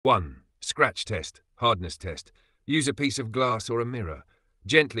1. Scratch test, hardness test. Use a piece of glass or a mirror.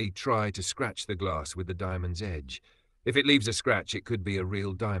 Gently try to scratch the glass with the diamond's edge. If it leaves a scratch, it could be a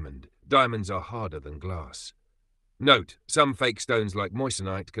real diamond. Diamonds are harder than glass. Note, some fake stones like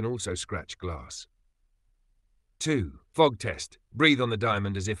moissanite can also scratch glass. 2. Fog test. Breathe on the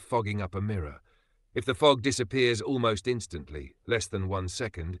diamond as if fogging up a mirror. If the fog disappears almost instantly, less than 1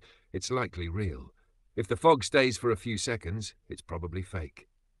 second, it's likely real. If the fog stays for a few seconds, it's probably fake.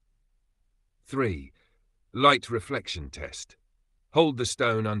 3. Light reflection test. Hold the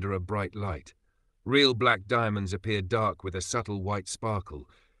stone under a bright light. Real black diamonds appear dark with a subtle white sparkle.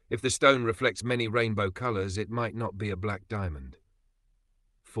 If the stone reflects many rainbow colors, it might not be a black diamond.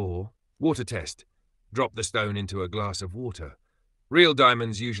 4. Water test. Drop the stone into a glass of water. Real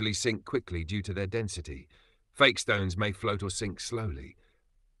diamonds usually sink quickly due to their density. Fake stones may float or sink slowly.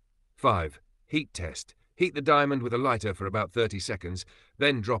 5. Heat test. Heat the diamond with a lighter for about 30 seconds,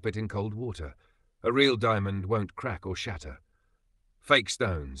 then drop it in cold water. A real diamond won't crack or shatter. Fake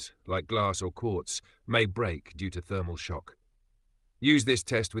stones, like glass or quartz, may break due to thermal shock. Use this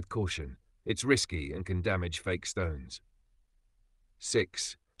test with caution. It's risky and can damage fake stones.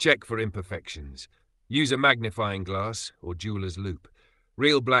 6. Check for imperfections. Use a magnifying glass or jeweler's loupe.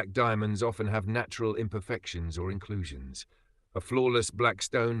 Real black diamonds often have natural imperfections or inclusions. A flawless black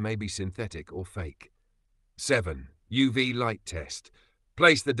stone may be synthetic or fake. 7. UV light test.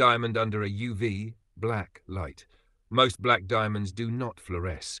 Place the diamond under a UV, black light. Most black diamonds do not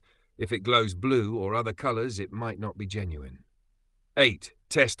fluoresce. If it glows blue or other colors, it might not be genuine. 8.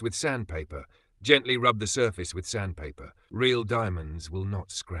 Test with sandpaper. Gently rub the surface with sandpaper. Real diamonds will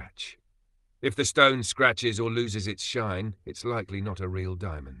not scratch. If the stone scratches or loses its shine, it's likely not a real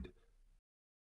diamond.